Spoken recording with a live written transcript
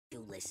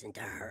listen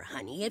to her,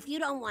 honey. If you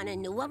don't want a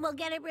new one, we'll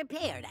get it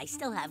repaired. I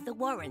still have the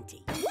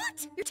warranty.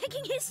 What? You're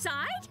taking his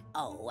side?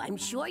 Oh, I'm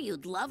sure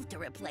you'd love to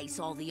replace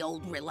all the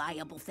old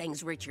reliable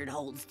things Richard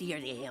holds dear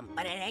to him,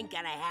 but it ain't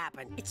gonna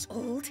happen. It's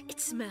old, it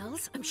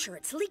smells, I'm sure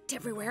it's leaked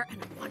everywhere,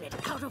 and I want it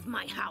out of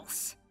my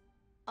house.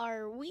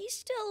 Are we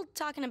still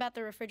talking about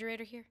the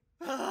refrigerator here?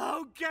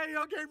 Okay,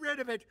 I'll get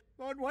rid of it.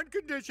 On one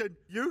condition.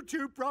 You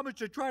two promise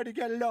to try to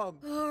get along.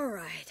 All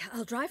right,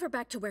 I'll drive her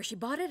back to where she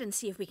bought it and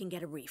see if we can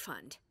get a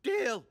refund.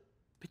 Deal.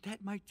 But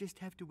that might just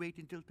have to wait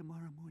until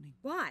tomorrow morning.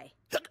 Why?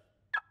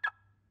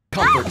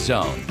 Comfort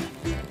zone.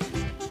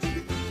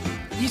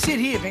 You sit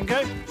here,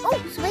 Bingo.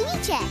 Oh,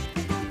 swingy chair.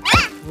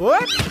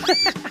 What?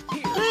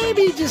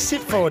 Maybe just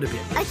sit forward a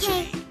bit.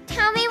 Okay,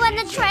 tell me when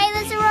the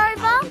trailers are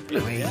over.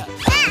 Bluey.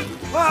 Ah!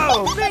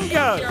 Whoa,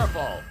 Bingo!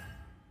 Careful.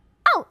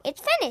 Oh,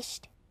 it's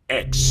finished.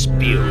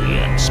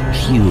 Experience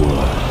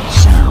pure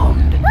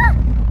sound.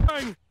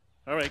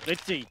 All right,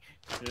 let's see.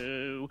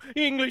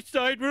 English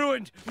side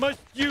ruined. Must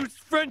use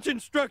French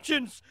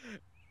instructions.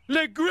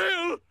 Le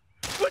grill?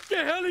 What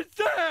the hell is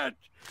that?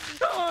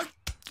 Oh,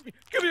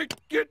 come here,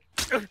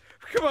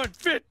 come on,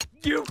 fit.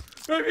 You.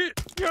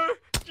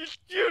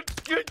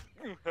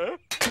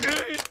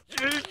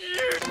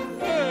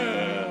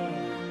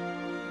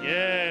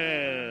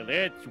 Yeah,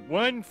 that's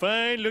one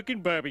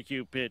fine-looking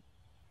barbecue pit.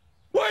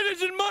 Why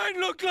doesn't mine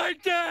look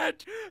like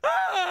that?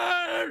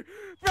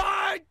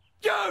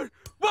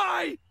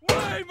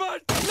 Why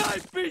must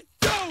life be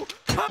so?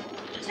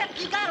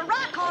 Except you got a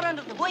rock caught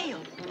under the wheel.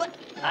 But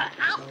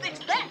I'll fix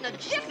that in a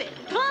jiffy.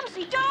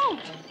 Clumsy,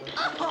 don't.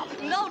 Oh,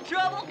 no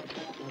trouble.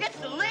 It's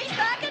the least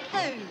I can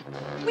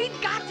do.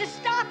 We've got to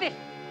stop it.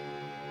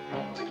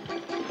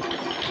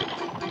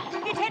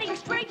 It's heading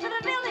straight for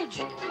the village.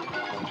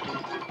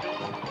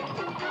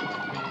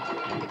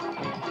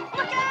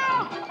 Look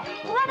out!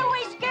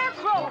 Runaway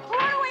scarecrow!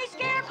 Runaway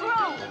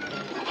scarecrow!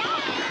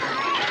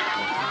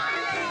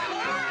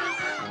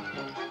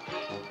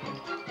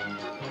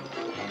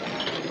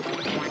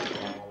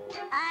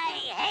 I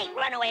hate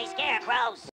runaway scarecrows.